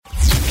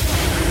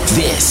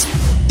This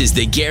is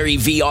the Gary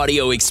V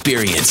audio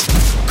experience.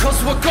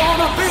 'Cause we're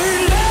gonna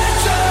be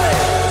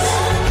legends.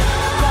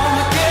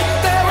 Gonna get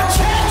their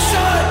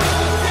attention.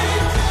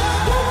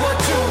 What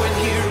we're doing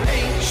here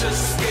ain't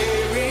just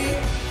scary.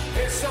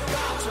 It's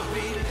about to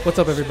be legends. What's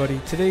up,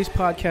 everybody? Today's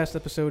podcast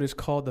episode is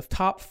called The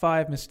Top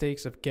 5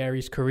 Mistakes of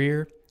Gary's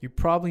Career. You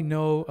probably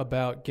know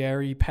about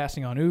Gary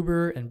passing on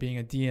Uber and being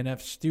a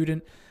DNF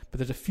student, but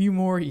there's a few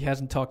more he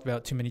hasn't talked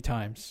about too many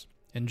times.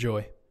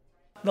 Enjoy.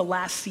 The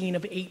last scene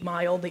of 8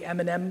 Mile, the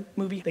Eminem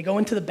movie, they go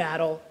into the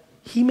battle.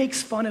 He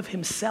makes fun of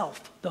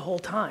himself the whole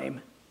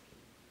time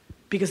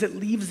because it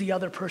leaves the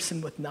other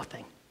person with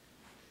nothing.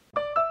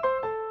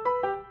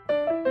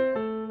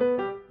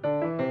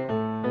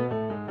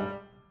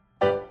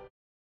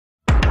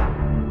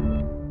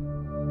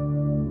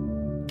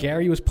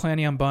 Gary was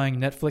planning on buying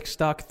Netflix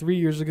stock 3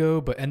 years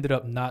ago, but ended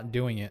up not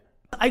doing it.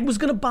 I was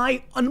gonna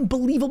buy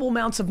unbelievable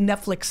amounts of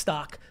Netflix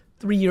stock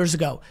 3 years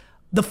ago.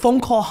 The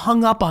phone call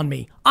hung up on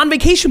me. On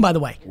vacation, by the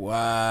way.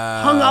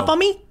 Wow. Hung up on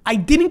me. I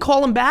didn't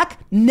call him back.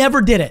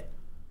 Never did it.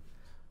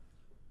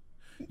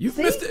 You've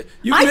See? missed it.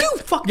 I do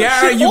fucking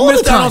Gary, shit you all the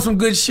missed out time. on some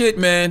good shit,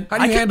 man. How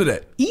do you handle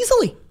that?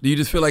 Easily. Do you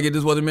just feel like it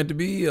just wasn't meant to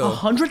be? Or?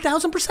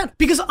 100,000%.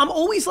 Because I'm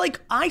always like,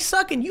 I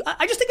suck and you,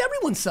 I just think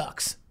everyone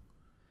sucks.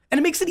 And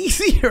it makes it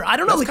easier. I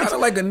don't know. That's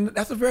kind of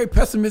that's a very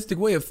pessimistic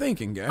way of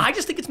thinking, Gary. I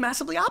just think it's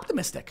massively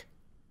optimistic.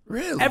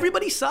 Really?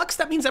 Everybody sucks.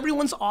 That means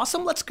everyone's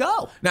awesome. Let's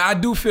go. Now, I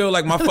do feel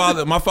like my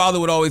father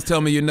would always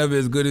tell me, you're never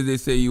as good as they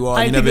say you are.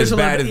 I You're think never there's as a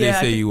little bad bit- as they yeah,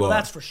 I say think- you well, are.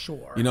 that's for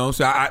sure. You know,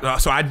 so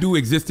I do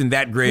exist in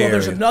that gray Well, area.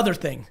 there's another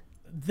thing.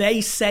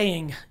 They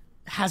saying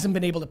hasn't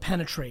been able to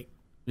penetrate.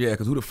 Yeah,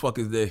 because who the fuck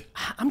is they?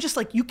 I'm just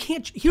like, you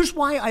can't. Here's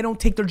why I don't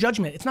take their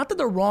judgment. It's not that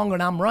they're wrong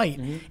and I'm right.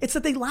 It's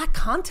that they lack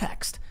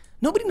context.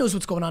 Nobody knows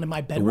what's going on in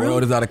my The bedroom.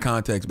 world is out of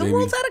context, The baby.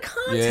 world's out of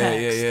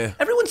context. Yeah.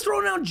 Everyone's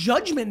throwing around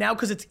judgment now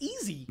because it's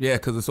easy. Yeah,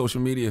 because of social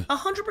media.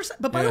 100%.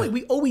 But by the Yeah. way,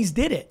 we always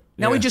did it.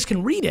 Now Yeah. we just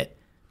can read it.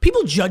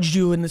 People judged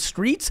you in the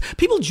streets.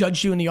 People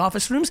judged you in the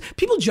office rooms.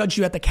 People judged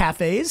you at the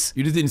cafes.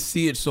 You just didn't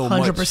see it so much.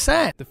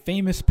 100%. The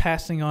famous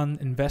passing on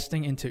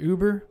investing into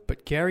Uber,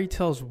 but Gary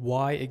tells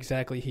why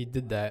exactly he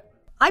did that.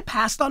 I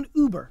passed on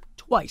Uber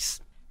twice.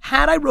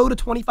 Had I wrote a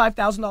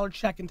 $25,000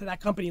 check into that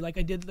company like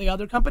I did the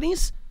other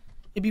companies,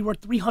 it'd be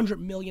worth $300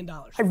 million.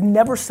 I've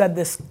never said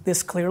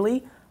this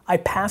clearly. I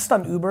passed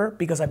on Uber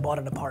because I bought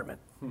an apartment.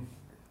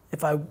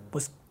 If I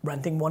was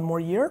renting one more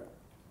year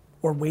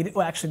or waited,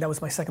 well, actually that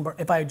was my second part.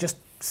 If I had just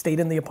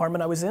stayed in the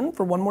apartment I was in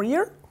for one more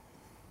year,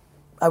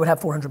 I would have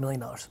 $400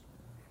 million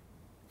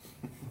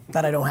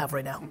that I don't have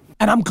right now.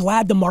 And I'm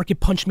glad the market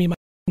punched me in my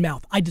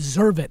mouth. I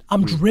deserve it.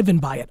 I'm driven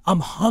by it. I'm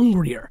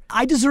hungrier.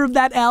 I deserve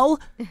that L.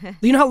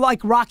 You know how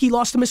like Rocky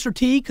lost to Mr.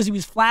 T because he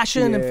was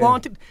flashing and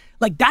flaunting?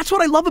 Like that's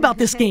what I love about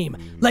this game.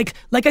 Like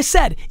I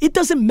said, it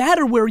doesn't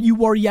matter where you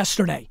were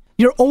yesterday.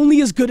 You're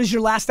only as good as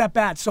your last at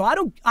bat. So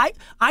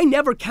I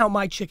never count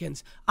my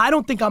chickens. I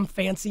don't think I'm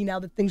fancy now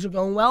that things are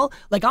going well.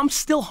 Like I'm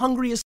still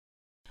hungry as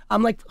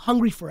I'm like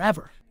hungry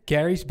forever.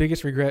 Gary's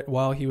biggest regret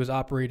while he was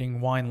operating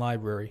Wine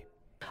Library.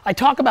 I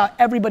talk about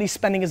everybody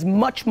spending as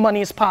much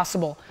money as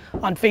possible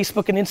on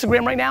Facebook and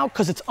Instagram right now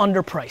because it's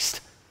underpriced.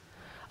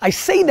 I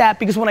say that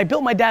because when I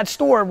built my dad's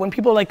store, when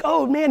people are like,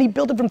 oh man, he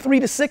built it from 3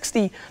 to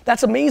 60,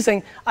 that's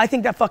amazing. I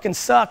think that fucking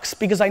sucks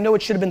because I know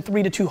it should have been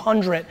 3 to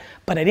 200,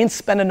 but I didn't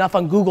spend enough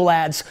on Google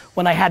ads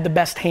when I had the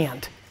best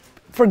hand.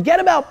 Forget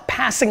about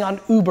passing on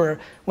Uber.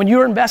 When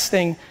you're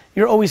investing,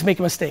 you're always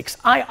making mistakes.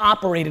 I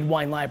operated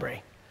Wine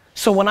Library.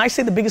 So when I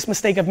say the biggest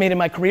mistake I've made in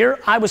my career,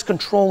 I was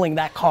controlling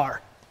that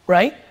car,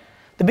 right?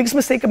 The biggest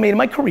mistake I made in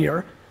my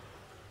career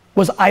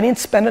was I didn't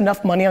spend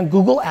enough money on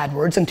Google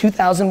AdWords in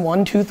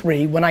 2001, 2,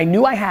 3 when I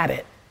knew I had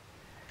it.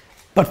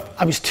 But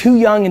I was too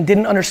young and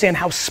didn't understand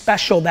how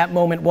special that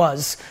moment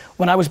was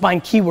when I was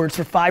buying keywords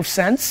for 5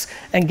 cents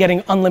and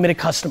getting unlimited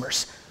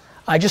customers.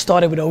 I just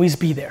thought it would always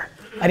be there.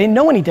 I didn't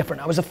know any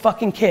different. I was a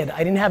fucking kid. I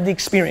didn't have the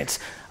experience.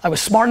 I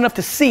was smart enough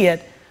to see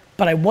it,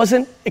 but I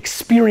wasn't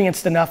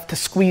experienced enough to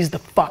squeeze the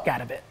fuck out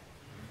of it.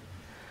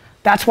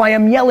 That's why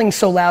I'm yelling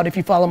so loud if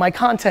you follow my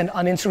content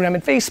on Instagram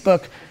and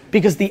Facebook,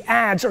 because the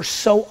ads are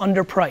so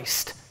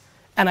underpriced.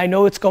 And I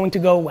know it's going to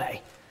go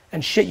away.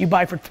 And shit you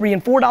buy for $3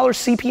 and $4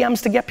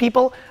 CPMs to get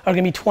people are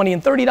gonna be $20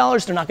 and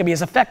 $30. They're not gonna be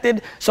as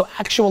affected. So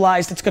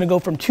actualized, it's gonna go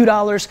from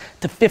 $2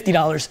 to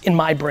 $50 in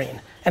my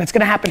brain. And it's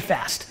gonna happen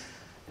fast.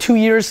 2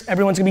 years,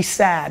 everyone's gonna be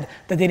sad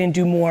that they didn't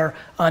do more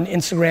on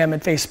Instagram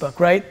and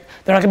Facebook, right?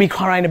 They're not gonna be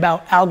crying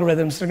about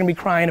algorithms. They're gonna be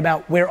crying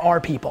about where are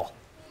people?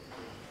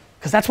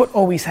 Because that's what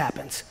always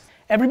happens.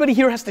 Everybody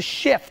here has to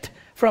shift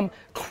from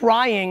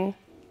crying,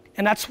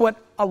 and that's what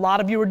a lot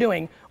of you are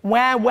doing.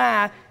 Wah,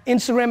 wah,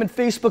 Instagram and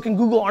Facebook and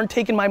Google aren't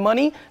taking my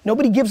money.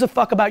 Nobody gives a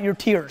fuck about your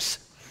tears.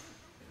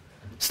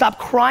 Stop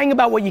crying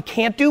about what you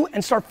can't do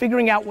and start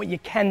figuring out what you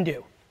can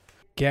do.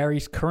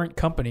 Gary's current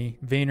company,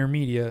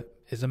 VaynerMedia,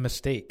 is a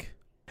mistake.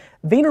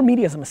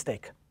 VaynerMedia is a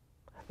mistake.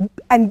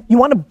 And you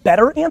want a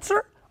better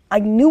answer? I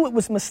knew it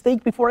was a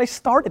mistake before I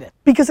started it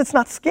because it's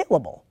not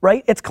scalable,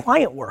 right? It's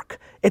client work.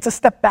 It's a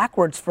step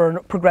backwards for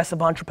a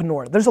progressive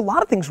entrepreneur. There's a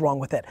lot of things wrong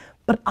with it,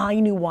 but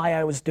I knew why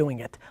I was doing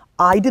it.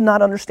 I did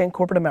not understand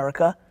corporate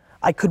America.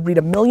 I could read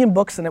 1,000,000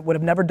 books and it would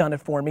have never done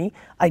it for me.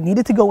 I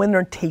needed to go in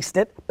there and taste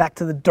it, back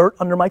to the dirt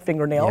under my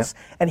fingernails.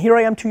 Yep. And here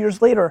I am 2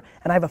 years later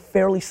and I have a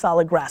fairly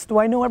solid grasp. Do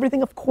I know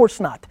everything? Of course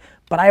not.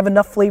 But I have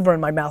enough flavor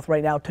in my mouth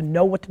right now to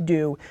know what to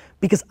do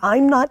because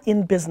I'm not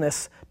in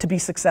business to be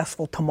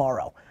successful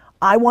tomorrow.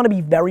 I want to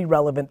be very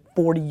relevant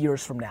 40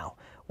 years from now.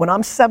 When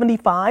I'm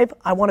 75,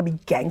 I want to be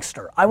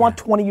gangster. I want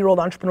 20-year-old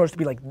entrepreneurs to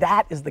be like,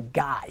 that is the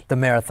guy. The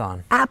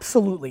marathon.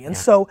 Absolutely. And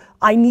so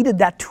I needed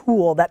that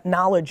tool, that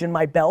knowledge in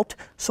my belt.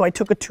 So I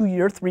took a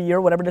 2-year,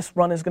 3-year, whatever this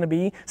run is going to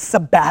be,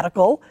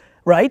 sabbatical,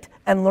 right?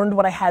 And learned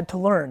what I had to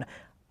learn.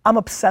 I'm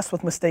obsessed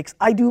with mistakes.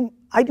 I do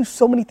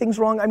so many things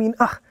wrong. I mean,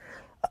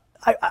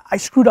 I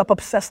screwed up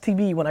Obsessed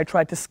TV when I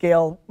tried to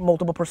scale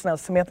multiple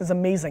personalities. Samantha's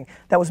amazing.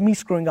 That was me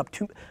screwing up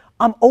too.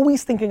 I'm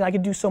always thinking I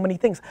could do so many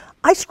things.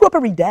 I screw up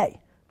every day.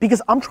 Because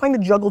I'm trying to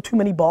juggle too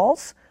many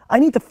balls. I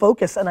need to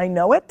focus and I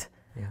know it,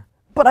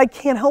 but I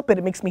can't help it.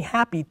 It makes me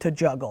happy to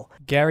juggle.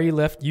 Gary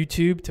left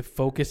YouTube to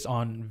focus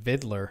on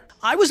Viddler.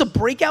 I was a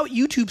breakout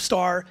YouTube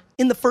star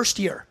in the first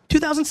year,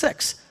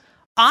 2006.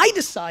 I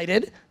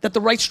decided that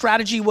the right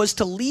strategy was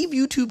to leave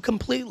YouTube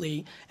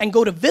completely and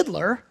go to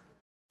Viddler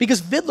because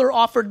Viddler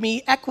offered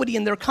me equity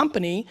in their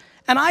company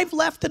and I've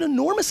left an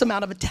enormous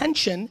amount of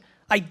attention.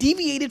 I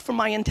deviated from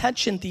my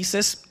intention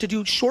thesis to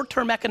do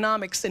short-term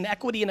economics and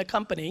equity in a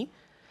company.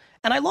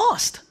 And I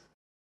lost.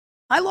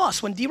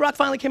 When D-Rock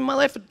finally came in my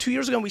life 2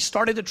 years ago and we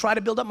started to try to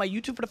build up my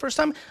YouTube for the first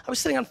time, I was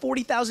sitting on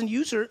 40,000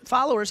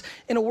 followers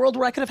in a world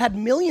where I could have had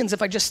millions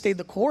if I just stayed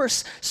the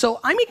course. So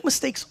I make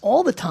mistakes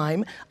all the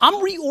time. I'm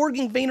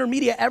reorging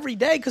VaynerMedia every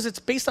day because it's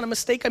based on a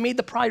mistake I made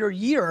the prior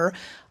year.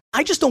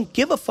 I just don't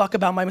give a fuck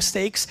about my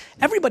mistakes.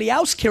 Everybody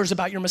else cares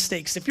about your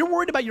mistakes. If you're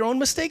worried about your own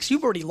mistakes,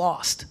 you've already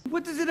lost.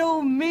 What does it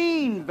all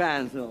mean,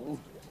 Basil?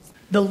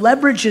 The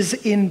leverage is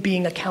in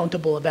being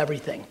accountable of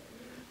everything.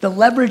 The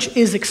leverage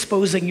is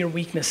exposing your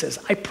weaknesses.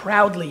 I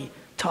proudly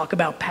talk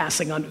about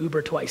passing on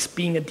Uber twice,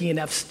 being a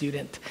DNF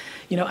student.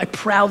 You know, I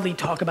proudly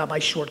talk about my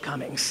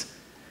shortcomings,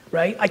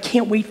 right? I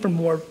can't wait for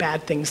more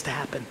bad things to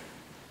happen.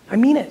 I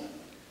mean it,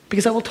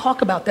 because I will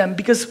talk about them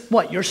because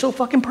what, you're so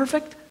fucking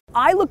perfect?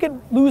 I look at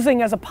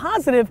losing as a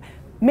positive,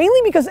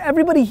 mainly because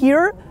everybody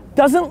here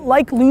doesn't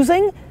like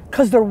losing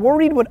because they're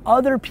worried what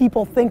other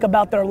people think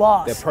about their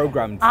loss. They're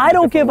programmed. I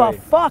don't give a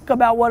fuck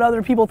about what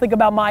other people think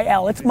about my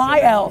L. It's my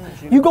L.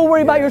 You go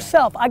worry about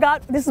yourself.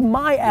 This is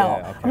my L.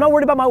 Yeah, okay. I'm not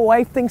worried about my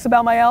wife thinks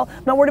about my L.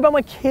 I'm not worried about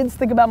my kids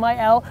think about my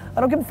L.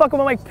 I don't give a fuck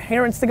about my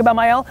parents think about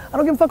my L. I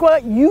don't give a fuck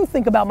what you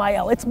think about my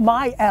L. It's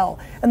my L.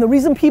 And the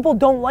reason people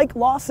don't like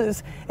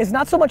losses is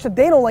not so much that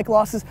they don't like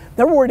losses,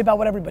 they're worried about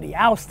what everybody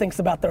else thinks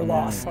about their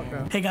loss.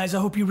 Hey guys,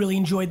 I hope you really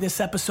enjoyed this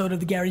episode of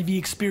the Gary Vee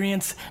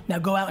Experience. Now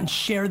go out and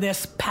share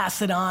this,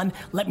 pass it on.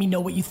 Let me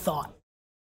know what you thought.